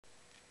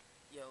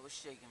What's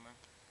shaking, man?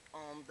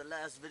 The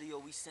last video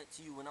we sent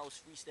to you when I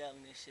was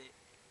freestyling and shit,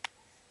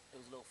 it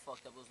was a little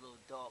fucked up. It was a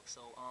little dark.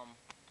 So I'll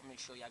make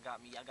sure y'all got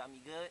me. Y'all got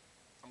me good.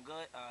 I'm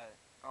good.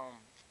 Alright.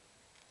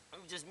 It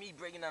was just me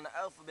breaking down the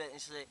alphabet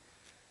and shit.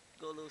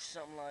 Go a little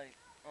something like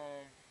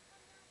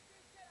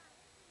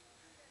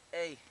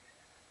A.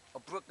 A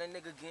Brooklyn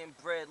nigga getting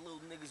bread.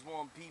 Little niggas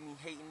wanna beat me.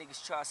 Hating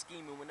niggas try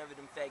scheming whenever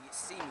them faggots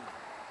see me.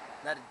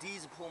 Now the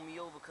D's will pull me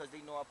over cause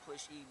they know I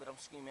push E, but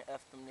I'm screaming F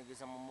them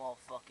niggas, I'm a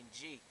motherfucking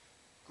G.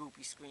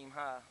 Groupie scream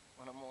high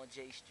when I'm on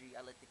J Street.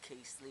 I let the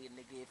K slay a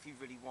nigga if he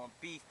really want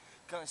beef.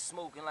 Gun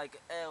smoking like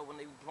an L when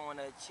they be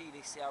blowing that Chi. They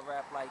say I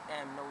rap like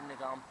M, no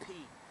nigga, I'm P.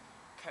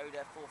 Carry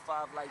that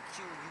 4-5 like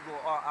Q, you go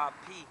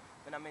R.I.P.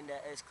 When I'm in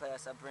that S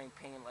class, I bring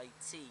pain like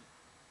T.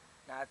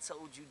 Now I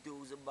told you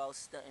dudes about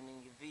stunting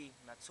in your V.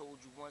 And I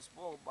told you once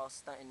more about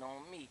stunting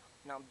on me.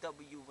 Now I'm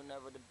W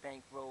whenever the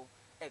bank roll.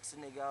 X a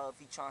nigga out if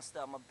he tryna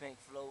stop my bank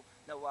flow.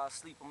 Now while I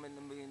sleep, I'm in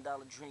the $1 million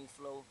dream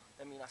flow.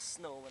 That mean I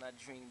snow when I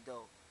dream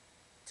though.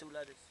 2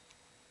 letters.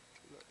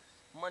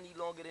 Money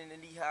longer than the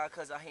knee high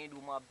cause I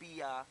handle my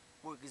BI.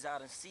 Workers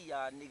out in CI,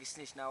 niggas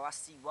snitch now I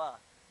see why.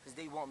 Cause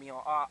they want me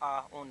on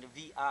RI on the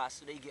VI,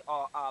 so they get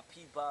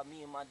RIP by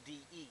me and my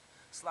DE.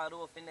 Slide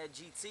off in that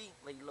GT,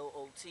 lay low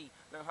OT.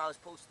 Learn how it's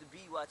supposed to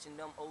be watching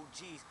them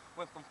OGs.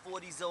 Went from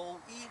 40s OE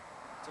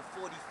to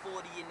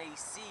 40-40 in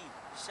AC.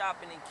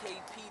 Shopping in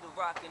KP to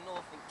rocking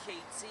off in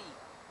KT.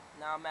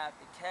 Now I'm at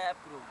the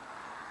Capitol.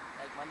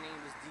 Like my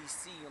name is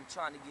DC. I'm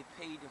trying to get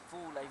paid in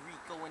full like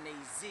Rico and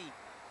AZ.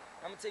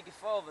 I'ma take it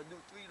further, do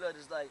 3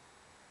 letters like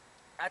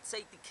I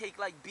take the cake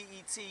like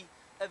BET.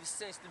 Ever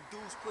since the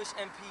dudes push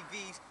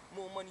MPVs,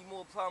 more money,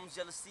 more problems,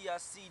 jealousy I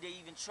see. They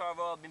even try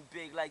robbing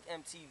big like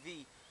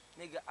MTV.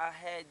 Nigga, I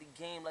had the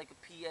game like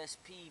a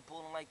PSP,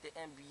 ballin' like the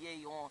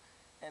NBA on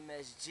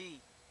MSG.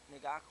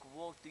 Nigga, I could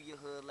walk through your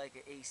hood like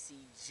an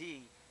ACG.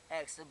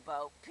 Ask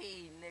about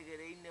P, nigga,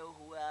 they know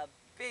who I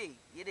be.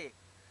 You dig?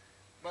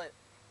 But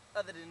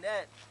other than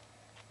that,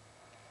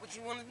 what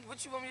you want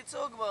me to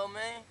talk about,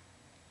 man?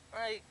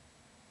 Like,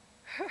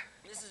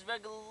 this is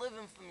regular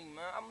living for me,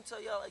 man. I'm gonna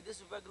tell y'all, like, this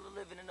is regular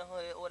living in the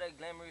hood. All that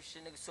glamorous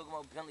shit niggas talking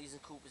about Bentleys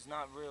and Coopers,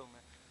 not real,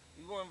 man.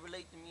 You wanna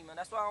relate to me, man.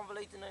 That's why I don't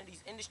relate to none of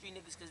these industry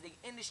niggas, cause they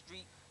in the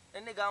street.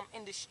 And nigga, I'm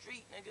in the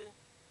street, nigga.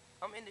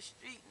 I'm in the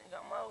street, nigga.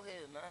 I'm out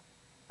here, man.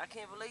 I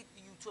can't relate to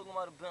you talking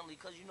about a Bentley,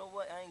 cause you know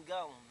what? I ain't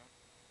got one, man.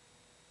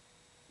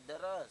 That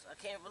us. I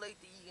can't relate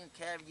to eating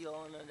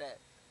caviar and all that.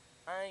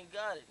 I ain't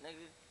got it,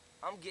 nigga.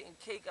 I'm getting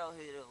cake out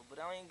here though, but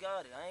I ain't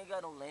got it. I ain't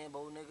got no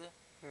Lambo, nigga.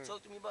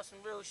 Talk to me about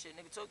some real shit,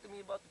 nigga. Talk to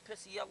me about the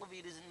pissy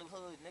elevators in the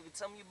hood, nigga.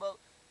 Tell me about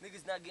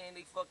niggas not getting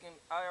they fucking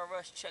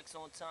IRS checks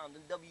on time. The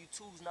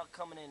W-2s not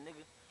coming in,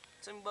 nigga.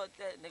 Tell me about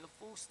that, nigga.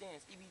 Food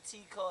stamps,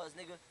 EBT cards,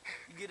 nigga.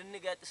 You get a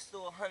nigga at the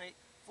store 100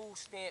 food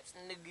stamps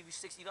and nigga give you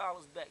 $60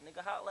 back,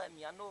 nigga. Holla at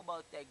me. I know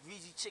about that.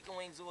 Greasy chicken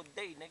wings all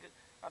day, nigga.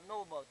 I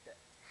know about that.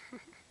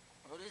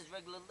 Oh, this is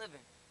regular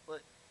living,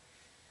 but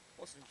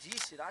on some G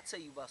shit, I tell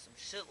you about some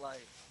shit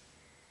like.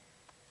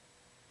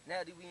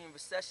 Now that we in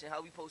recession,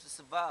 how we supposed to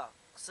survive?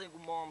 Single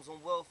moms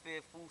on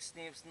welfare, food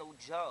stamps, no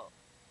job.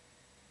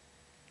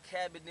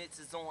 Cabinets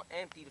is on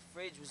empty, the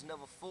fridge was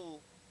never full.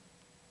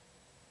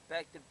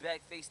 Back to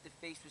back, face to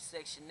face with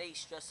Section 8,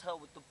 stress her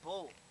with the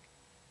bull.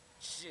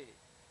 Shit.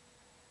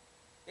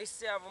 They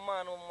say I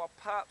remind them of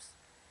my pops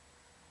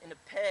in the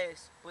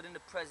past, but in the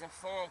present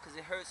form, cause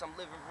it hurts I'm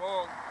living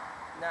wrong,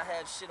 not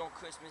have shit on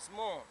Christmas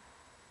morn.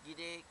 You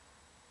dig?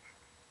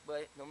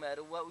 But no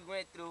matter what we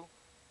went through,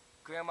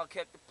 Grandma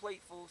kept the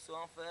plate full, so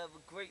I'm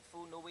forever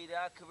grateful. No way that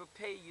I could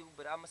repay you,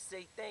 but I'ma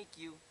say thank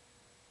you.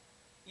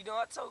 You know,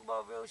 I talk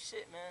about real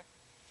shit, man.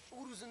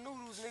 Oodles and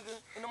noodles, nigga,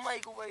 in the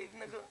microwave,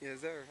 nigga.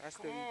 Yes, sir. I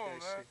still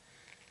eat that shit.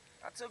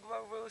 I talk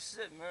about real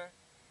shit, man.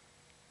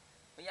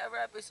 When y'all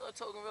rappers start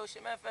talking real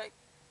shit, matter of fact,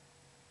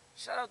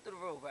 shout out to the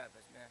real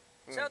rappers, man.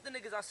 Shout out to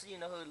niggas I see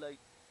in the hood, like,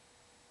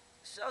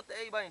 shout out to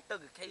everybody in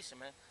Thuggication,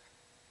 man.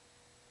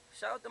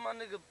 Shout out to my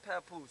nigga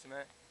Papoose,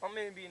 man. My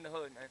man be in the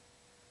hood, man.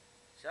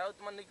 Shout out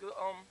to my nigga,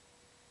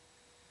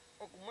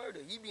 Uncle Murder,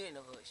 he be in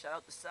the hood. Shout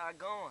out to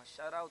Saigon.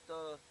 Shout out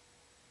to,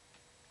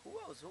 who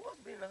else? Who else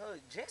be in the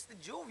hood? Jinx the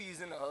Juvie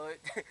is in the hood.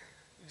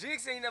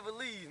 Jinx ain't never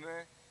leave,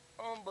 man.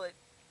 But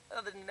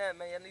other than that,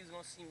 man, y'all niggas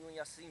gonna see me when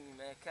y'all see me,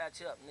 man.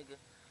 Catch up, nigga.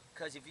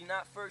 Cause if you're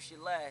not first,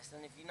 you're last.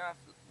 And if you're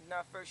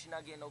not first, you're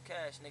not getting no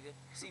cash, nigga.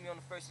 See me on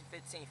the 1st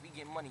and 15th. We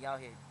get money out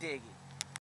here. Dig it.